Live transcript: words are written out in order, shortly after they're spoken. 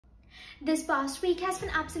This past week has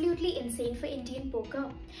been absolutely insane for Indian poker.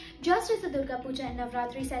 Just as the Durga Puja and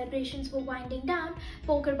Navaratri celebrations were winding down,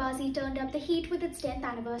 PokerBaazi turned up the heat with its 10th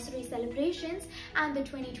anniversary celebrations and the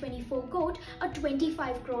 2024 G.O.A.T, a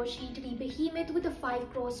 25 crore G.O.A.T behemoth with a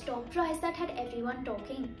 5 crore top prize that had everyone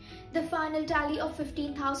talking. The final tally of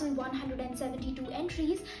 15,172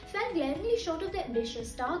 entries fell glaringly short of the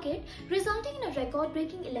ambitious target, resulting in a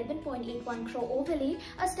record-breaking 11.81 crore overlay,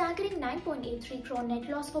 a staggering 9.83 crore net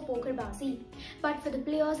loss for PokerBaazi. But for the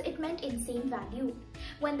players, it meant insane value.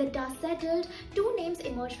 When the dust settled, two names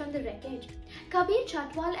emerged from the wreckage: Kabir,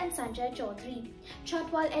 Chhatwal and Sanjay, Chaudhury.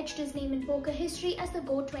 Chhatwal etched his name in poker history as the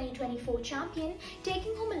G.O.A.T 2024 champion,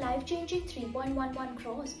 taking home a life-changing 3.11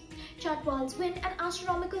 crores. Chhatwal's win, an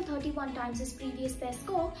astronomical 31 times his previous best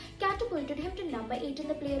score, catapulted him to number 8 in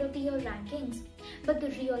the Player of the Year rankings. But the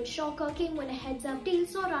real shocker came when a heads-up deal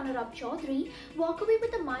saw runner-up Chaudhury walk away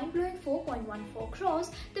with a mind-blowing 4.14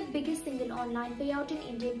 crores, the biggest single online payout in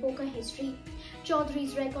Indian poker history.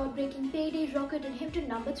 Chaudhury's record-breaking payday rocketed him to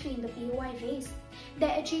number 3 in the POI race.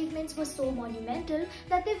 Their achievements were so monumental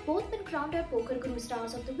that they've both been crowned our PokerGuru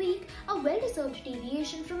Stars of the Week, a well-deserved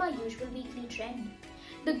deviation from our usual weekly trend.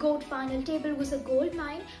 The G.O.A.T final table was a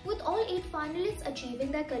goldmine, with all 8 finalists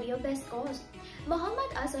achieving their career best scores.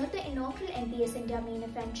 Mohammad Azhar, the inaugural NPS India main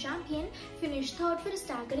event champion, finished third for a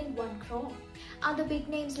staggering 1 crore. Other big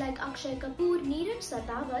names like Akshay Kapoor, Neeraj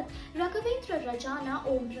Satawat, Raghavendra Rajana,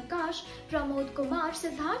 Om Prakash, Pramod Kumar,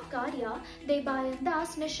 Siddharth Karya, Debayan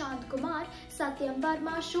Das, Nishant Kumar, Satyam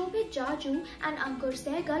Verma, Shobhit Jaju and Ankur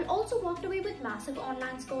Sehgal also walked away with massive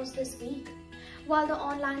online scores this week. While the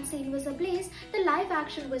online scene was ablaze, the live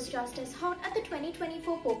action was just as hot at the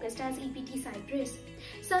 2024 PokerStars EPT Cyprus.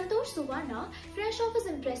 Santosh Suvarna, fresh off his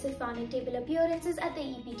impressive final table appearances at the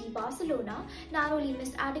EPT Barcelona, narrowly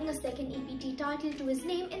missed adding a second EPT title to his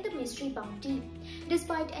name in the mystery bounty.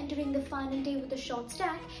 Despite entering the final day with a short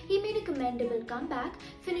stack, he made a commendable comeback,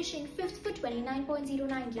 finishing 5th for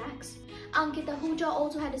 29.09 lakhs. Ankit Ahuja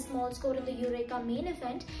also had a small score in the Eureka main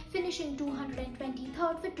event, finishing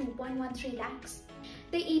 223rd for 2.13 lakhs.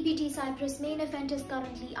 The EPT Cyprus main event is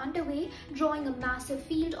currently underway, drawing a massive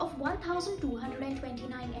field of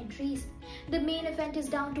 1,229 entries. The main event is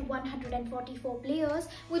down to 144 players,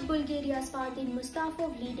 with Bulgaria's Fardin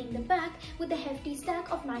Mustafov leading the pack with a hefty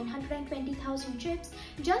stack of 920,000 chips,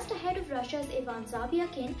 just ahead of Russia's Ivan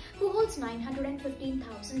Zabyakin, who holds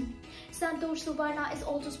 915,000. Santosh Suvarna is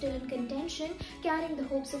also still in contention, carrying the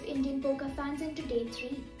hopes of Indian poker fans into day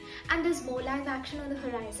 3. And there's more live action on the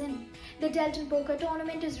horizon. The Delton Poker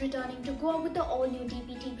Tournament is returning to Goa with the all-new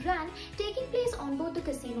DPT Grand taking place on board the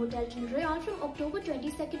Casino Delton Royal from October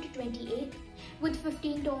 22nd to 28th. With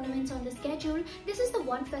 15 tournaments on the schedule, this is the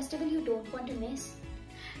one festival you don't want to miss.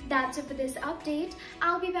 That's it for this update.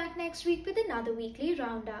 I'll be back next week with another weekly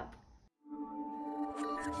roundup.